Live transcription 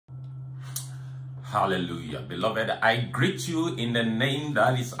Hallelujah. Beloved, I greet you in the name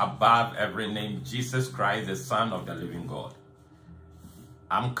that is above every name, Jesus Christ, the Son of the living God.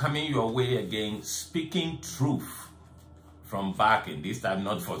 I'm coming your way again, speaking truth from Barking. This time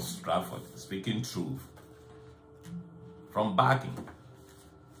not for Stratford, speaking truth from Barking.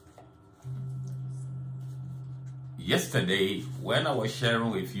 Yesterday, when I was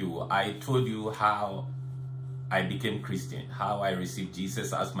sharing with you, I told you how I became Christian, how I received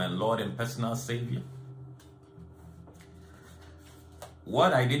Jesus as my Lord and personal Savior.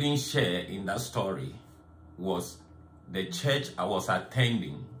 What I didn't share in that story was the church I was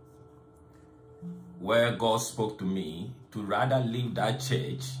attending, where God spoke to me to rather leave that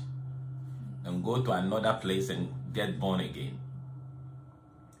church and go to another place and get born again.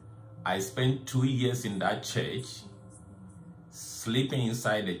 I spent 2 years in that church, sleeping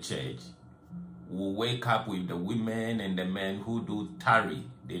inside the church. We wake up with the women and the men who do tarry.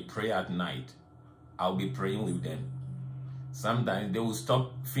 They pray at night. I'll be praying with them. Sometimes they will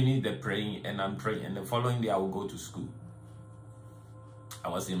stop, finish the praying, and I'm praying. And the following day, I will go to school. I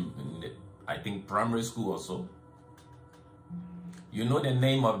was in the, I think, primary school also. You know the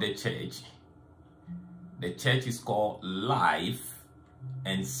name of the church? The church is called Life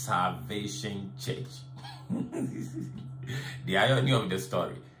and Salvation Church. The irony of the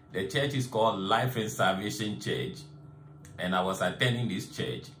story. The church is called Life and Salvation Church, and I was attending this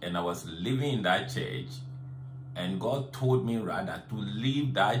church, and I was living in that church, and God told me rather to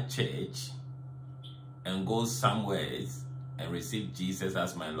leave that church and go somewhere else and receive Jesus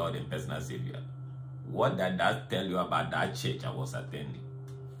as my Lord and personal Savior. What did that tell you about that church I was attending?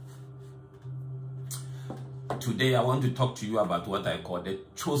 Today I want to talk to you about what I call the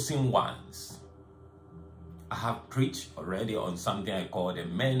chosen ones. I have preached already on something I call the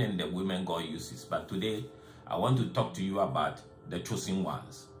men and the women God uses. But today, I want to talk to you about the chosen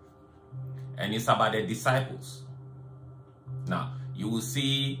ones. And it's about the disciples. Now, you will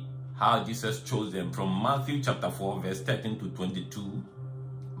see how Jesus chose them from Matthew chapter 4, verse 13 to 22.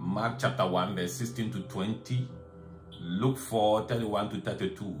 Mark chapter 1, verse 16 to 20. Luke 4, 31 to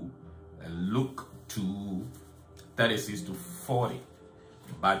 32. And Luke 2, 36 to 40.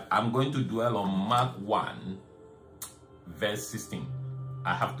 But I'm going to dwell on Mark 1, verse 16.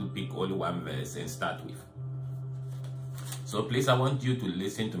 I have to pick only one verse and start with. So please, I want you to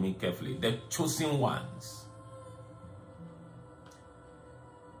listen to me carefully. The chosen ones.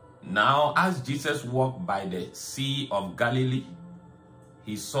 Now, as Jesus walked by the Sea of Galilee,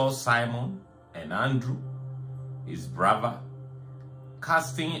 he saw Simon and Andrew, his brother,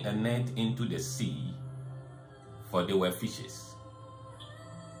 casting a net into the sea, for they were fishers.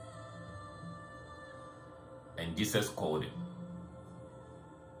 And Jesus called him.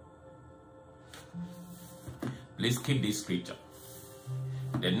 Please keep this scripture.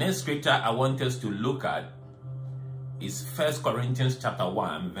 The next scripture I want us to look at is 1 Corinthians chapter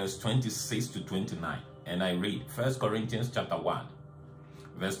 1, verse 26 to 29. And I read 1 Corinthians chapter 1,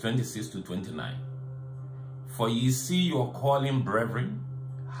 verse 26 to 29. For ye see your calling, brethren,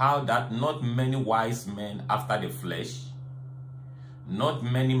 how that not many wise men after the flesh, not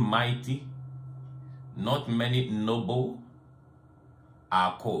many mighty, not many noble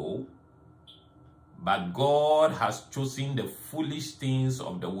are called, but God has chosen the foolish things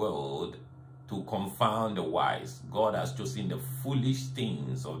of the world to confound the wise. God has chosen the foolish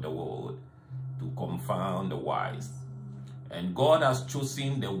things of the world to confound the wise. And God has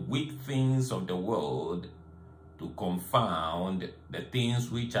chosen the weak things of the world to confound the things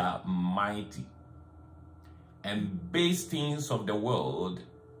which are mighty, and base things of the world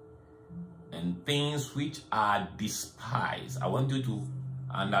and things which are despised. I want you to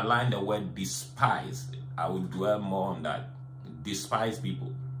underline the word despised. I will dwell more on that. Despised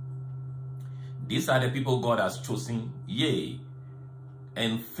people. These are the people God has chosen, yea,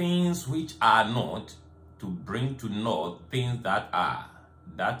 and things which are not, to bring to naught things that are,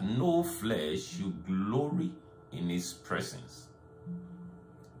 that no flesh should glory in his presence.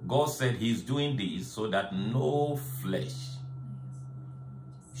 God said he's doing this so that no flesh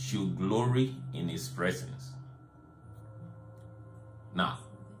should glory in his presence. Now,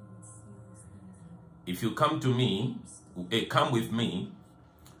 if you come to me, come with me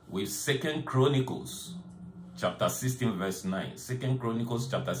with 2 Chronicles chapter 16 verse 9. 2 Chronicles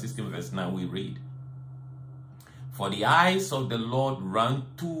chapter 16 verse 9 we read. For the eyes of the Lord run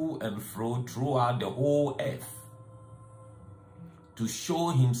to and fro throughout the whole earth, to show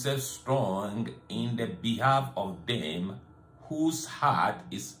himself strong in the behalf of them whose heart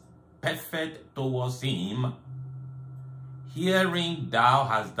is perfect towards him. Hearing thou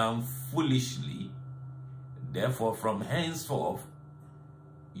hast done foolishly, therefore from henceforth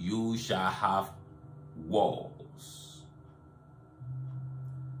you shall have walls.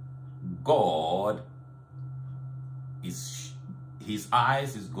 God is, his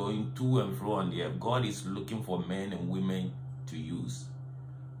eyes is going to and fro on the earth. God is looking for men and women to use.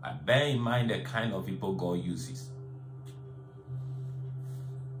 But bear in mind the kind of people God uses.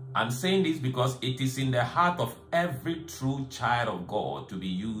 I'm saying this because it is in the heart of every true child of God to be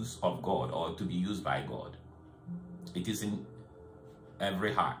used of God or to be used by God. It is in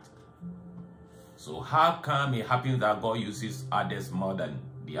every heart. So how come it happens that God uses others more than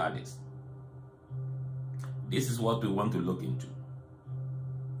the others? This is what we want to look into.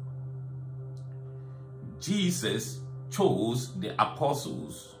 Jesus chose the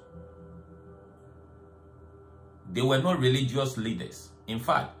apostles. They were not religious leaders. In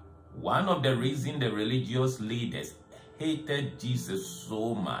fact, one of the reasons the religious leaders hated Jesus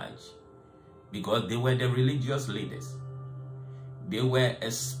so much, because they were the religious leaders. They were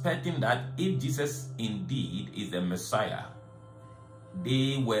expecting that if Jesus indeed is the Messiah,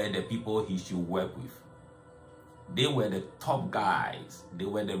 they were the people he should work with. They were the top guys. They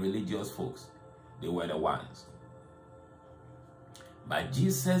were the religious folks. They were the ones. But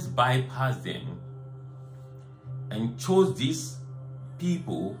Jesus bypassed them and chose these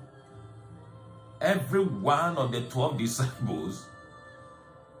people. Every one of the 12 disciples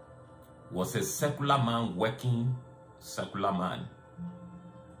was a secular man working secular man.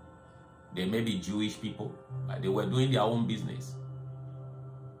 They may be Jewish people, but they were doing their own business.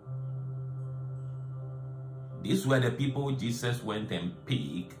 These were the people Jesus went and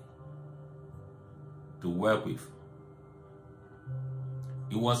picked to work with.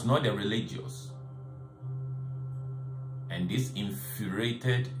 It was not the religious. And this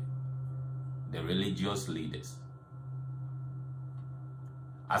infuriated the religious leaders.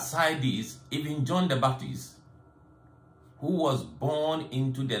 Aside this, even John the Baptist, who was born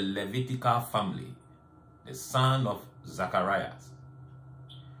into the Levitical family, the son of Zacharias,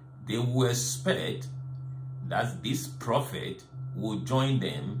 they would expect that this prophet would join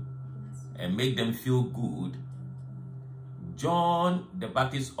them and make them feel good. John the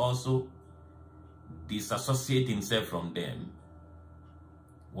Baptist also disassociated himself from them,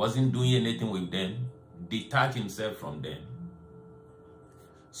 wasn't doing anything with them, detached himself from them.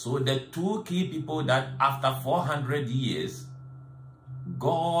 So the two key people that after 400 years,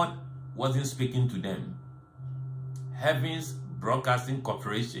 God wasn't speaking to them. Heaven's Broadcasting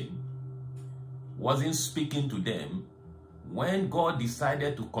Corporation wasn't speaking to them. When God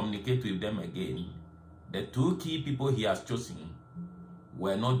decided to communicate with them again, the two key people he has chosen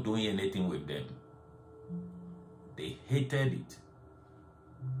were not doing anything with them. They hated it.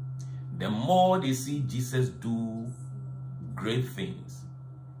 The more they see Jesus do great things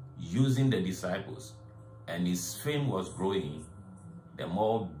using the disciples and his fame was growing, the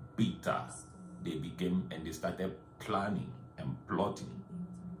more bitter they became, and they started planning and plotting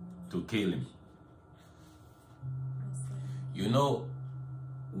to kill him. You know,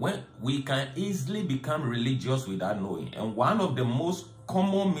 when we can easily become religious without knowing, and one of the most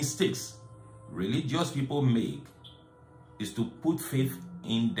common mistakes religious people make is to put faith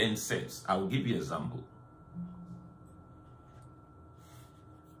in themselves. I will give you an example.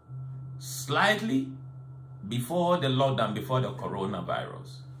 Slightly before the lockdown, before the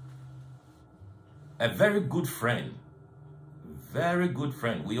coronavirus, a very good friend,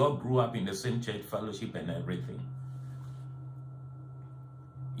 we all grew up in the same church fellowship and everything.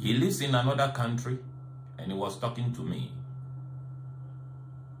 He lives in another country and he was talking to me.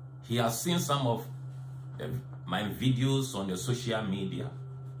 He has seen some of my videos on the social media.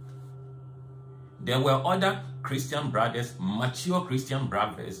 There were other Christian brothers, mature Christian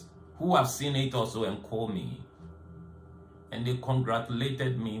brothers, who have seen it also and called me. And they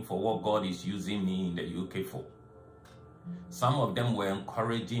congratulated me for what God is using me in the UK for. Some of them were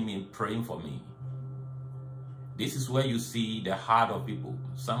encouraging me, praying for me. This is where you see the heart of people,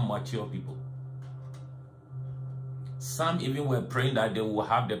 some mature people. Some even were praying that they will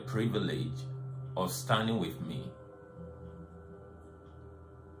have the privilege of standing with me.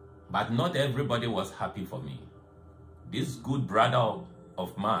 But not everybody was happy for me. This good brother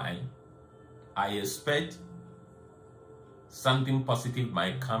of mine, I expect something positive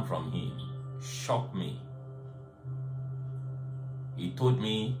might come from him, shocked me. He told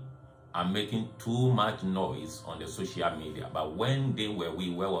me I'm making too much noise on the social media, but when they were we,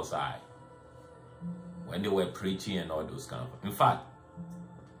 where was I? When they were preaching and all those kind of. In fact,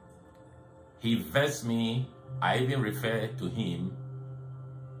 he vexed me. I even referred to him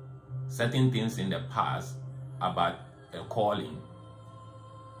certain things in the past about a calling.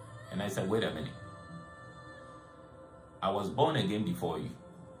 And I said, wait a minute. I was born again before you.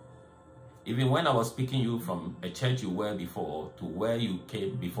 Even when I was picking you from a church you were before to where you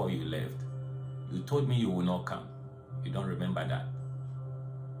came before you left, you told me you will not come. You don't remember that.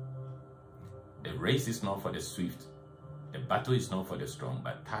 The race is not for the swift. The battle is not for the strong,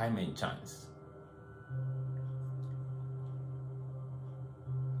 but time and chance.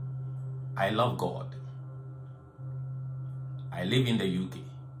 I love God. I live in the UK.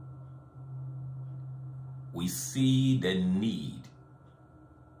 We see the need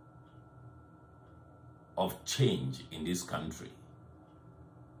of change in this country.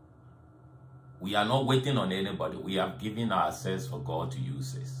 We are not waiting on anybody. We have given ourselves for God to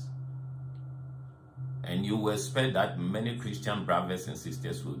use us. And you will expect that many Christian brothers and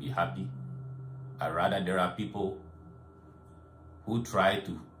sisters will be happy. But rather there are people who try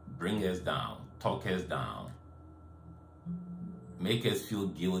to bring us down, talk us down, make us feel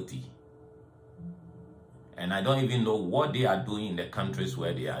guilty. And I don't even know what they are doing in the countries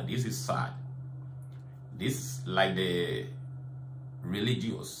where they are. This is sad. This is like the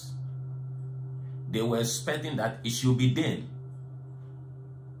religious. They were expecting that it should be them.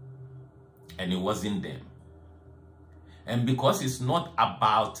 And it wasn't them. And because it's not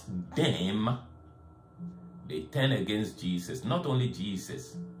about them, they turn against Jesus. Not only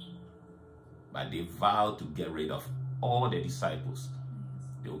Jesus, but they vow to get rid of all the disciples.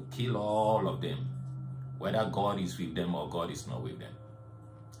 They will kill all of them, whether God is with them or God is not with them.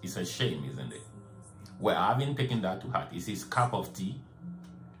 It's a shame, isn't it? Well, I haven't taken that to heart. It's his cup of tea.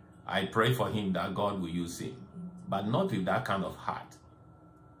 I pray for him that God will use him, but not with that kind of heart.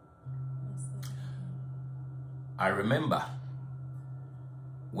 I remember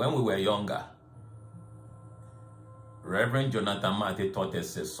when we were younger, Reverend Jonathan Mate taught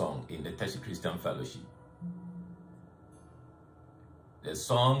us a song in the Tertiary Christian Fellowship. The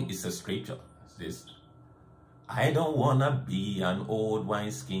song is a scripture. It says, I don't want to be an old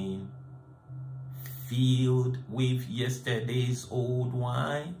wineskin filled with yesterday's old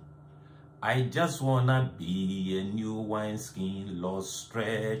wine. I just want to be a new wineskin. Lord,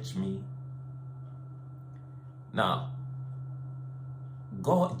 stretch me. Now,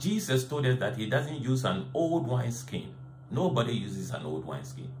 Jesus told us that he doesn't use an old wineskin. Nobody uses an old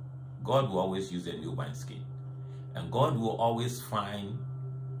wineskin. God will always use a new wineskin. And God will always find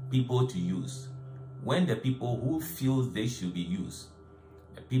people to use. When the people who feel they should be used,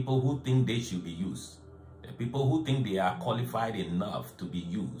 the people who think they should be used, the people who think they are qualified enough to be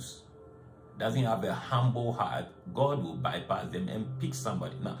used, doesn't have a humble heart, God will bypass them and pick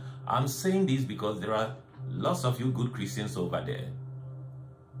somebody. Now, I'm saying this because there are lots of you good Christians over there.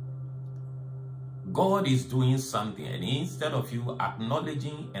 God is doing something, and instead of you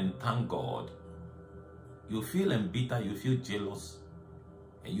acknowledging and thank God, you feel embittered, you feel jealous,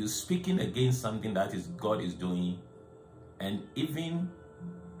 and you're speaking against something that God is doing, and even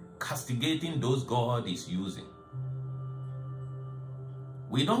castigating those God is using.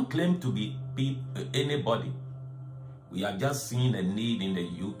 We don't claim to be anybody. We are just seeing a need in the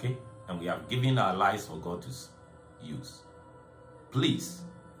UK, and we have given our lives for God to use. Please,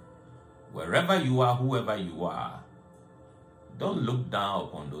 wherever you are, whoever you are, don't look down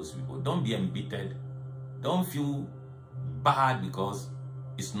upon those people. Don't be embittered. Don't feel bad because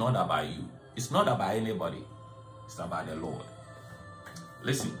it's not about you. It's not about anybody. It's about the Lord.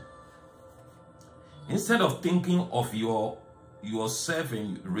 Listen. Instead of thinking of yourself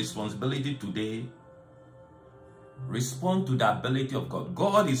and responsibility today, respond to the ability of God.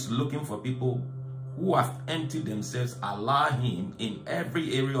 God is looking for people who have emptied themselves, allow him in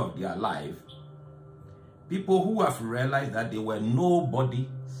every area of their life. People who have realized that they were nobody,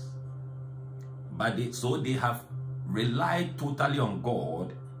 but so they have relied totally on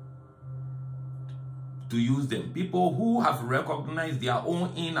God to use them. People who have recognized their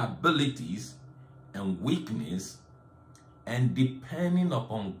own inabilities and weakness and depending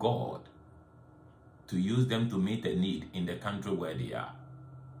upon God to use them to meet a need in the country where they are.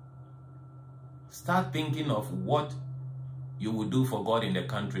 Start thinking of what you will do for God in the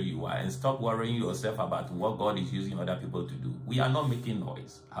country you are, and stop worrying yourself about what God is using other people to do. We are not making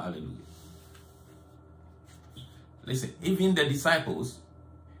noise. Hallelujah. Listen, even the disciples,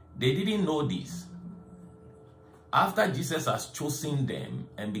 they didn't know this. After Jesus has chosen them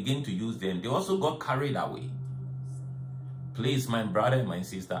and began to use them, they also got carried away. Please, my brother and my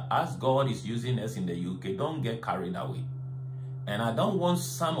sister, as God is using us in the UK, don't get carried away. And I don't want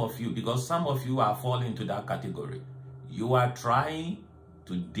some of you, because some of you are falling into that category. You are trying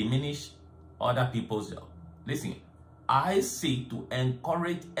to diminish other people's help. Listen, I seek to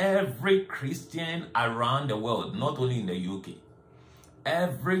encourage every Christian around the world, not only in the UK,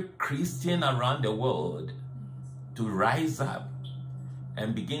 every Christian around the world to rise up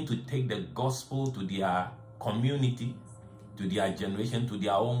and begin to take the gospel to their community, to their generation, to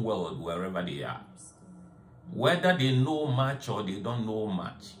their own world, wherever they are. Whether they know much or they don't know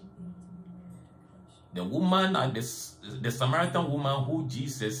much. The woman, the Samaritan woman who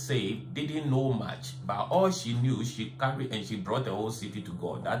Jesus saved, didn't know much, but all she knew, she carried and she brought the whole city to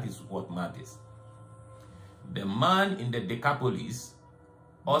God. That is what matters. The man in the Decapolis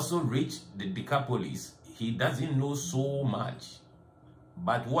also reached the Decapolis. He doesn't know so much,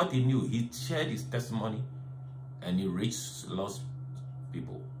 but what he knew, he shared his testimony and he reached lost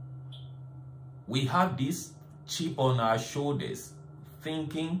people. We have this chip on our shoulders,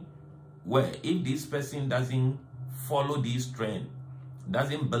 thinking, well, if this person doesn't follow this trend,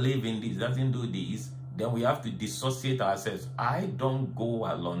 doesn't believe in this, doesn't do this, then we have to dissociate ourselves. I don't go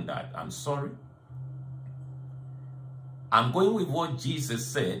along that. I'm sorry. I'm going with what Jesus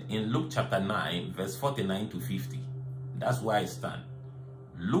said in Luke chapter 9, verse 49 to 50. That's where I stand.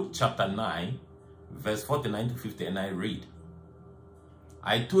 Luke chapter 9, verse 49 to 50, and I read.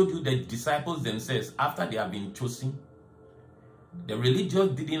 I told you the disciples themselves, after they have been chosen, the religious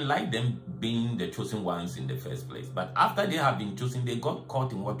didn't like them being the chosen ones in the first place. But after they have been chosen, they got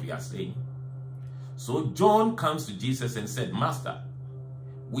caught in what we are saying. So John comes to Jesus and said, Master,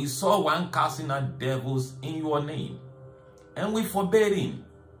 we saw one casting out devils in your name, and we forbade him,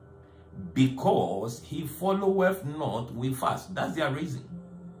 because he followeth not with us. That's their reason.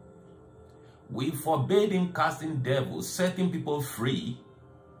 We forbade him casting devils, setting people free.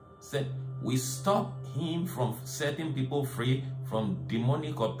 Said we stop him from setting people free from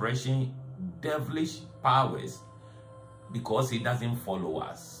demonic oppression, devilish powers, because he doesn't follow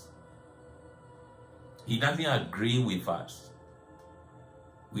us. He doesn't agree with us.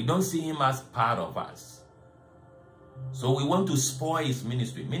 We don't see him as part of us. So we want to spoil his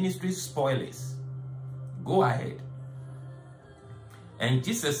ministry. Ministry spoilers. Go ahead. And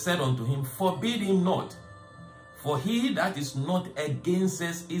Jesus said unto him, forbid him not, for he that is not against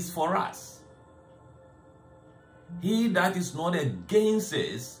us is for us. He that is not against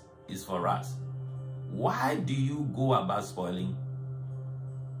us is for us. Why do you go about spoiling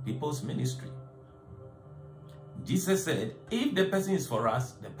people's ministry? Jesus said, if the person is for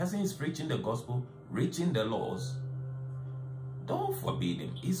us, the person is preaching the gospel, reaching the laws, don't forbid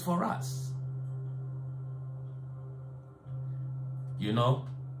him. It's for us. You know,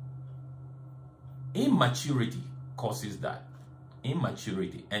 immaturity causes that.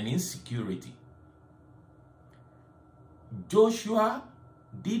 Immaturity and insecurity. Joshua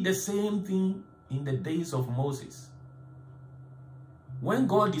did the same thing in the days of Moses. When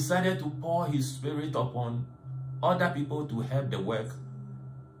God decided to pour his spirit upon other people to help the work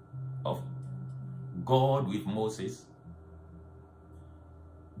of God with Moses,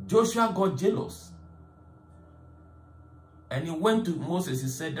 Joshua got jealous. And he went to Moses. He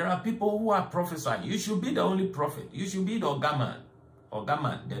said, there are people who are prophesying. You should be the only prophet. You should be the Ogaman,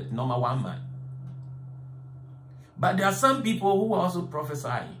 the number one man. But there are some people who are also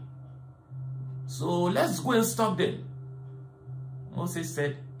prophesying. So let's go and stop them. Moses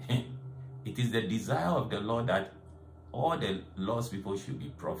said, it is the desire of the Lord that all the lost people should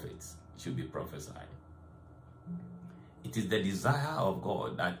be prophets, should be prophesying. It is the desire of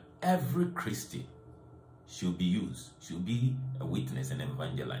God that every Christian should be used, should be a witness and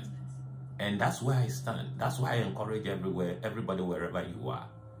evangelize. And that's where I stand. That's why I encourage everybody wherever you are.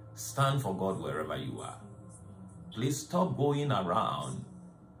 Stand for God wherever you are. Please stop going around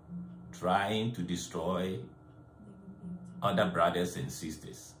trying to destroy other brothers and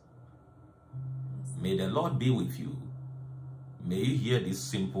sisters. May the Lord be with you. May you hear this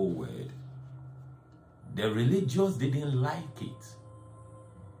simple word. The religious didn't like it,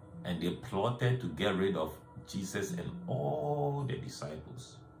 and they plotted to get rid of Jesus and all the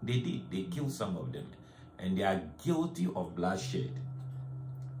disciples. They did. They killed some of them, and they are guilty of bloodshed.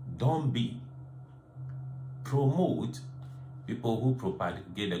 Don't be. Promote people who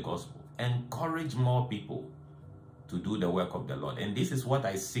propagate the gospel. Encourage more people to do the work of the Lord. And this is what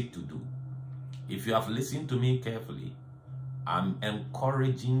I seek to do. If you have listened to me carefully, I'm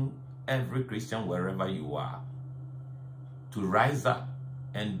encouraging every Christian wherever you are to rise up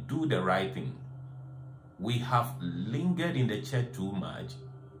and do the right thing. We have lingered in the church too much,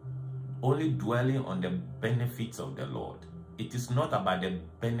 only dwelling on the benefits of the Lord. It is not about the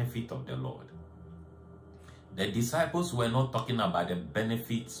benefit of the Lord. The disciples were not talking about the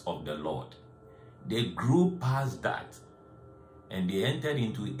benefits of the Lord. They grew past that, and they entered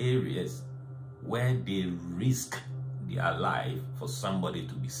into areas where they risk their life for somebody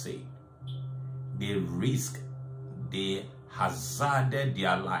to be saved. They hazarded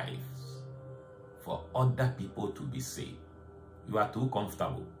their lives for other people to be saved. You are too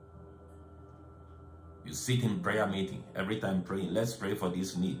comfortable. You sit in prayer meeting every time praying. Let's pray for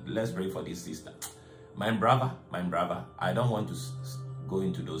this need. Let's pray for this sister. My brother, I don't want to go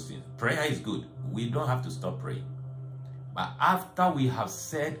into those things. Prayer is good. We don't have to stop praying. But after we have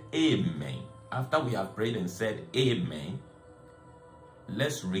said amen, after we have prayed and said amen,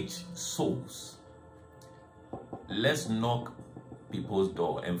 let's reach souls. Let's knock people's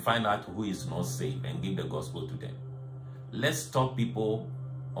door and find out who is not saved and give the gospel to them. Let's stop people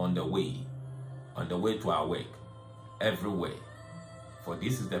on the way to our work, everywhere. For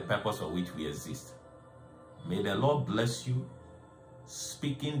this is the purpose for which we exist. May the Lord bless you,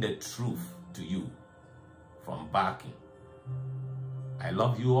 speaking the truth to you from barking. I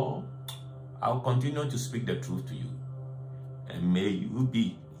love you all. I'll continue to speak the truth to you. And may you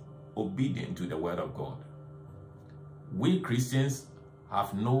be obedient to the word of God. We Christians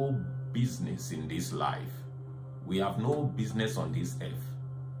have no business in this life. We have no business on this earth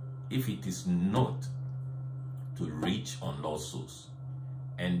if it is not to reach on lost souls.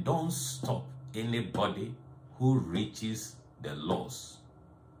 And don't stop anybody who reaches the lost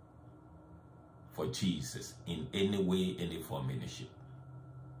for Jesus in any way, any form, any shape.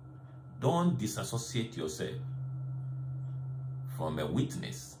 Don't disassociate yourself from a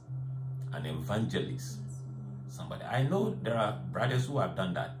witness, an evangelist, somebody. I know there are brothers who have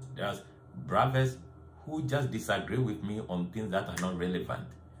done that. There are brothers who just disagree with me on things that are not relevant.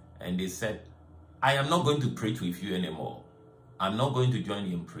 And they said, I am not going to preach with you anymore. I'm not going to join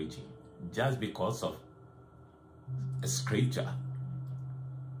you in preaching. Just because of a scripture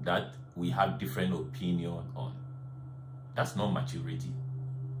that we have different opinion on. That's not maturity.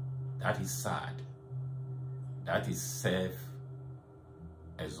 That is sad. That is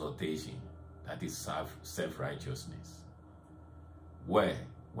self-exaltation. That is self-righteousness. Where,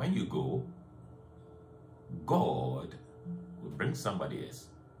 when you go, God will bring somebody else,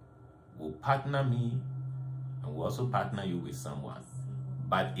 will partner me, and will also partner you with someone.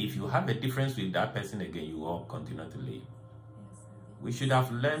 But if you have a difference with that person again, you all continue to live. We should have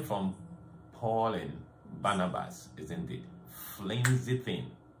learned from Paul and Barnabas, isn't it? Flimsy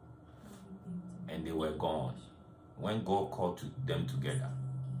thing. And they were gone when God called them together.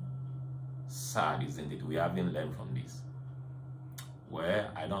 Sad, isn't it? We haven't learned from this.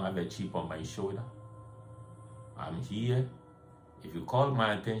 Where I don't have a chip on my shoulder. I'm here. If you call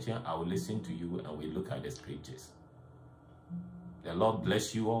my attention, I will listen to you and we look at the scriptures. The Lord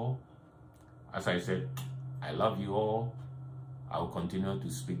bless you all. As I said, I love you all. I will continue to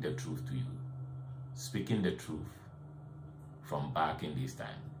speak the truth to you. Speaking the truth from back in this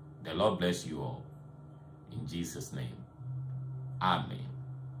time. The Lord bless you all. In Jesus' name. Amen.